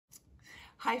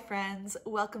Hi friends,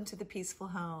 welcome to The Peaceful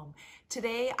Home.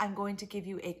 Today I'm going to give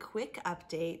you a quick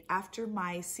update after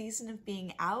my season of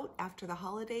being out after the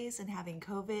holidays and having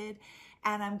COVID,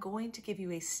 and I'm going to give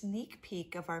you a sneak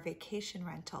peek of our vacation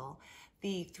rental,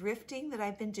 the thrifting that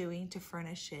I've been doing to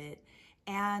furnish it,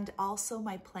 and also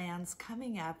my plans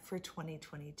coming up for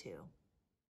 2022.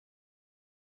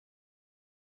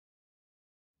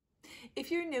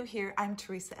 If you're new here, I'm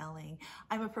Teresa Elling.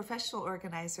 I'm a professional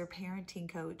organizer, parenting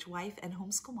coach, wife, and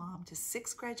homeschool mom to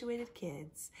 6 graduated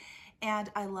kids, and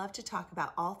I love to talk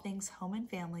about all things home and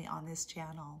family on this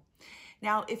channel.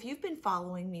 Now, if you've been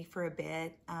following me for a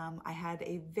bit, I had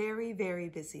a very, very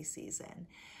busy season.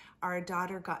 Our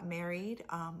daughter got married,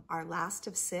 our last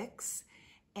of 6,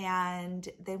 and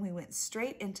then we went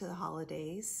straight into the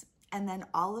holidays. And then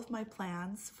all of my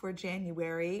plans for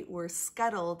January were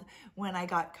scuttled when I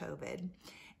got COVID.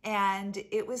 And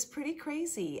it was pretty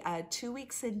crazy. 2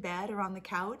 weeks in bed or on the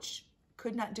couch,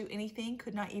 could not do anything,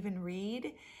 could not even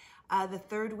read. The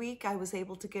 3rd week, I was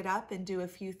able to get up and do a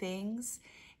few things.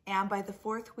 And by the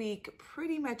 4th week,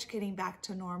 pretty much getting back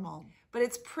to normal. But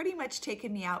it's pretty much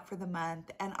taken me out for the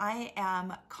month, and I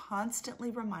am constantly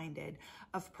reminded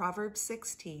of Proverbs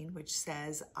 16, which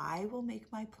says, I will make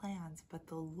my plans, but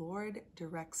the Lord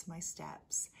directs my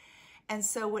steps. And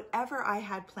so whatever I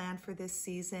had planned for this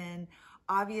season,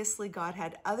 obviously God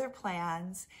had other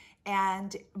plans,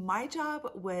 and my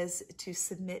job was to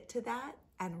submit to that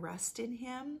and rest in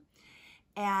Him.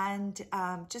 And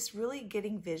just really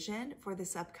getting vision for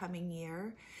this upcoming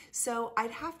year. So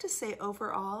I'd have to say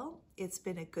overall, it's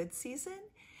been a good season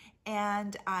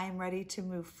and I'm ready to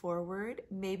move forward.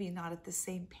 Maybe not at the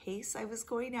same pace I was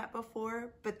going at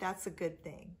before, but that's a good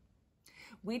thing.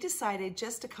 We decided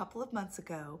just a couple of months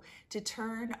ago to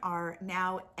turn our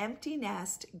now empty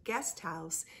nest guest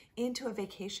house into a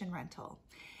vacation rental.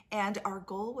 And our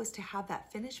goal was to have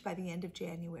that finished by the end of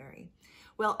January.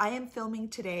 Well, I am filming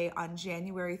today on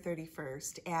January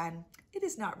 31st, and it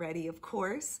is not ready, of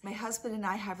course. My husband and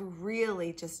I have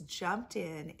really just jumped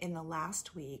in the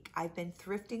last week. I've been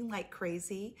thrifting like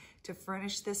crazy to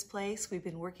furnish this place. We've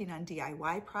been working on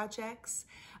DIY projects.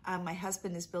 My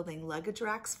husband is building luggage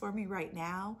racks for me right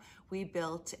now. We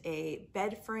built a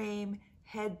bed frame,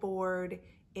 headboard,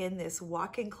 in this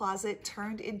walk-in closet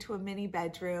turned into a mini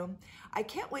bedroom. I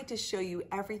can't wait to show you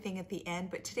everything at the end,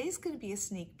 but today's going to be a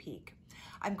sneak peek.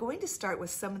 I'm going to start with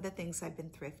some of the things I've been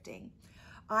thrifting.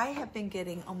 I have been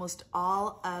getting almost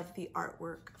all of the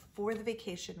artwork for the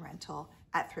vacation rental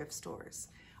at thrift stores.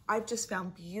 I've just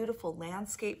found beautiful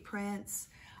landscape prints.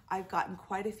 I've gotten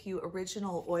quite a few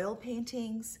original oil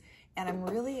paintings, and I'm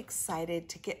really excited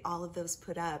to get all of those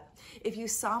put up. If you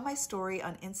saw my story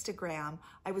on Instagram,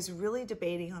 I was really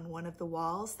debating on one of the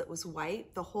walls that was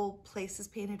white. The whole place is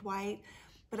painted white,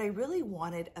 but I really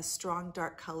wanted a strong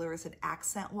dark color as an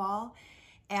accent wall.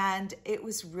 And it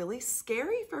was really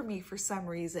scary for me for some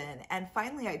reason. And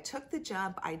finally I took the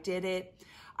jump, I did it.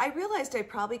 I realized I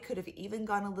probably could have even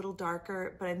gone a little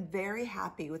darker, but I'm very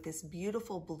happy with this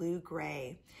beautiful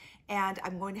blue-gray. And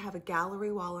I'm going to have a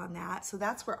gallery wall on that. So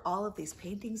that's where all of these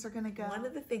paintings are gonna go. One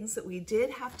of the things that we did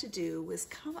have to do was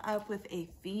come up with a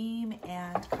theme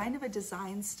and kind of a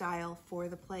design style for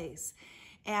the place.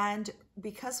 And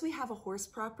because we have a horse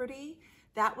property,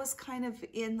 that was kind of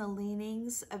in the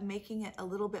leanings of making it a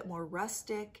little bit more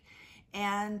rustic.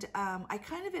 And I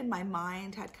kind of in my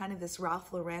mind had kind of this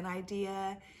Ralph Lauren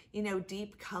idea, you know,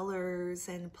 deep colors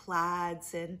and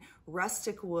plaids and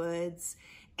rustic woods.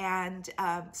 And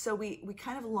so we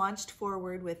kind of launched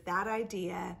forward with that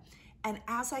idea. And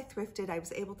as I thrifted, I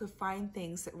was able to find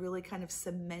things that really kind of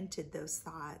cemented those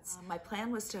thoughts. My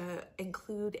plan was to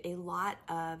include a lot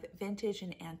of vintage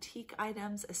and antique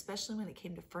items, especially when it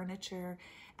came to furniture.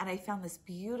 And I found this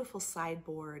beautiful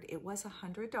sideboard. It was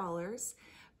 $100,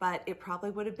 but it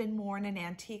probably would have been more in an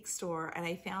antique store. And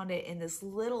I found it in this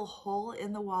little hole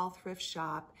in the wall thrift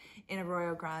shop in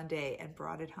Arroyo Grande and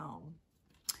brought it home.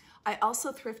 I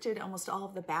also thrifted almost all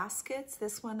of the baskets.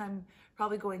 This one I'm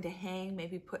probably going to hang,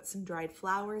 maybe put some dried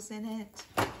flowers in it.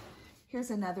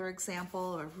 Here's another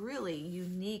example of really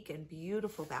unique and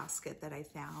beautiful basket that I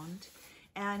found.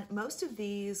 And most of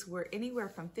these were anywhere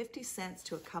from 50 cents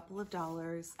to a couple of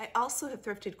dollars. I also have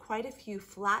thrifted quite a few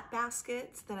flat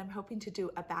baskets that I'm hoping to do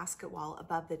a basket wall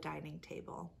above the dining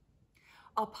table.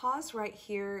 I'll pause right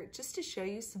here just to show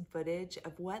you some footage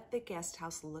of what the guest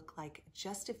house looked like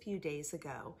just a few days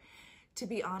ago. To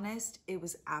be honest, it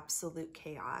was absolute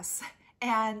chaos.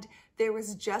 And there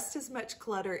was just as much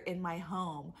clutter in my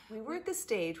home. We were at the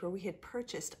stage where we had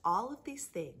purchased all of these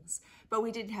things, but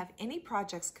we didn't have any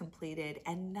projects completed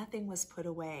and nothing was put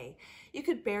away. You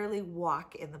could barely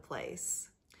walk in the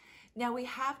place. Now we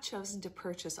have chosen to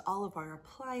purchase all of our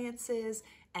appliances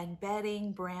and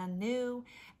bedding brand new.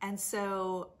 And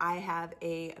so I have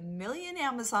a million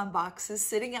Amazon boxes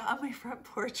sitting out on my front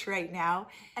porch right now.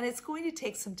 And it's going to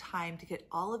take some time to get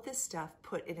all of this stuff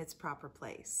put in its proper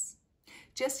place.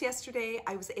 Just yesterday,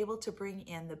 I was able to bring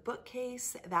in the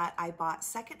bookcase that I bought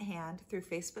secondhand through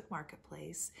Facebook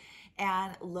Marketplace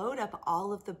and load up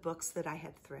all of the books that I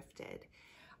had thrifted.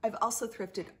 I've also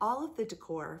thrifted all of the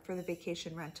decor for the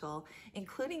vacation rental,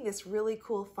 including this really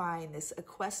cool find, this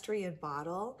equestrian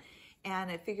bottle, and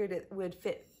I figured it would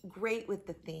fit great with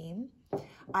the theme.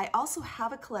 I also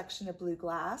have a collection of blue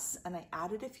glass, and I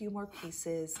added a few more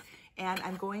pieces, and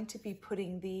I'm going to be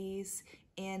putting these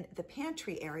in the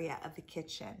pantry area of the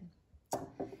kitchen.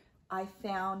 I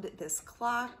found this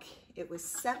clock. It was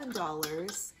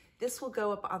 $7. This will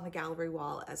go up on the gallery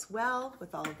wall as well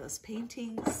with all of those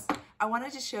paintings. I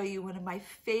wanted to show you one of my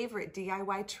favorite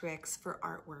DIY tricks for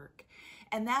artwork,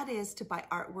 and that is to buy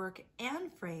artwork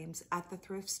and frames at the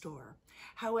thrift store.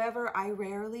 However, I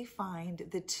rarely find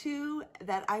the two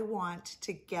that I want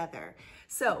together.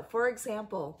 So, for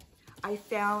example, I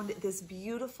found this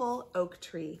beautiful oak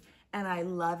tree, and I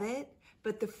love it,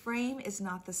 but the frame is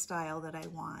not the style that I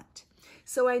want.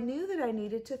 So I knew that I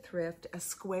needed to thrift a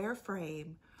square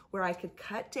frame where I could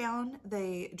cut down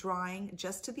the drawing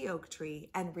just to the oak tree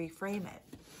and reframe it.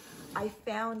 I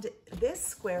found this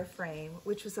square frame,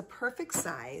 which was a perfect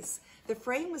size. The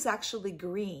frame was actually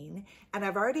green, and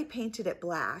I've already painted it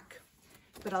black,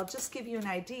 but I'll just give you an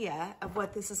idea of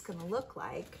what this is gonna look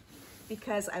like,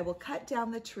 because I will cut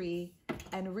down the tree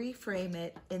and reframe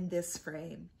it in this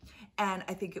frame. And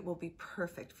I think it will be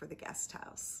perfect for the guest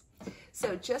house.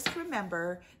 So just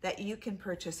remember that you can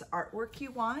purchase artwork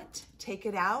you want, take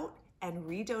it out and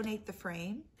redonate the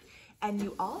frame. And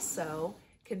you also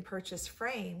can purchase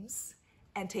frames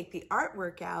and take the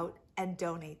artwork out and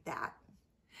donate that.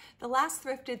 The last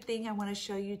thrifted thing I want to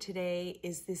show you today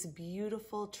is this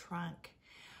beautiful trunk.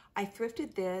 I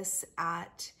thrifted this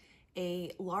at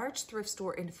a large thrift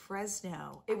store in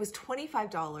Fresno. It was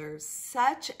 $25,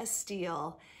 such a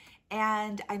steal.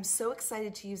 And I'm so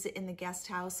excited to use it in the guest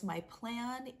house. My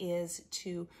plan is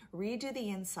to redo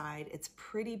the inside. It's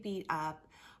pretty beat up.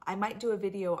 I might do a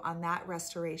video on that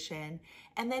restoration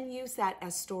and then use that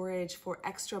as storage for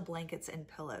extra blankets and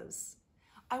pillows.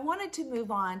 I wanted to move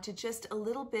on to just a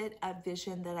little bit of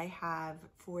vision that I have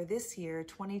for this year,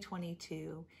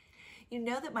 2022. You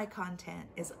know that my content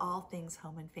is all things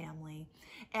home and family,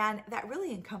 and that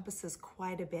really encompasses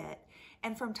quite a bit.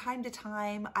 And from time to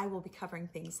time, I will be covering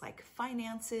things like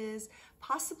finances,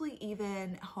 possibly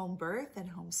even home birth and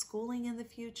homeschooling in the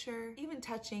future, even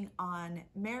touching on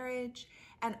marriage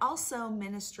and also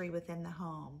ministry within the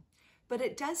home. But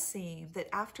it does seem that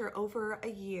after over a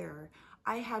year,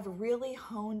 I have really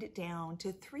honed it down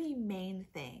to three main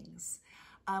things.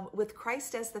 With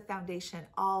Christ as the foundation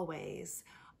always,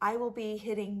 I will be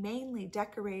hitting mainly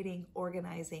decorating,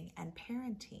 organizing, and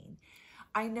parenting.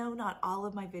 I know not all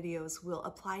of my videos will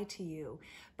apply to you,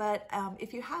 but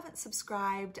if you haven't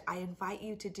subscribed, I invite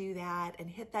you to do that and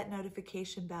hit that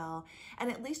notification bell, and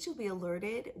at least you'll be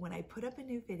alerted when I put up a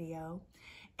new video,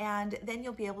 and then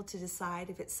you'll be able to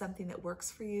decide if it's something that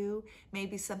works for you,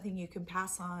 maybe something you can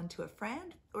pass on to a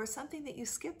friend, or something that you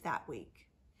skip that week.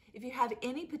 If you have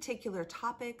any particular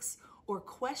topics or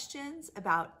questions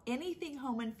about anything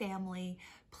home and family,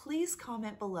 please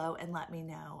comment below and let me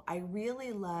know. I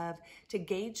really love to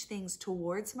gauge things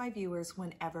towards my viewers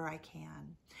whenever I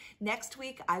can. Next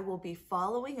week, I will be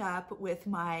following up with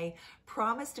my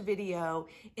promised video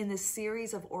in the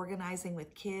series of organizing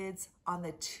with kids on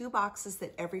the 2 boxes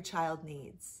that every child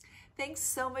needs. Thanks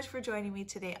so much for joining me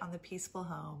today on The Peaceful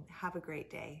Home. Have a great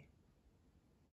day.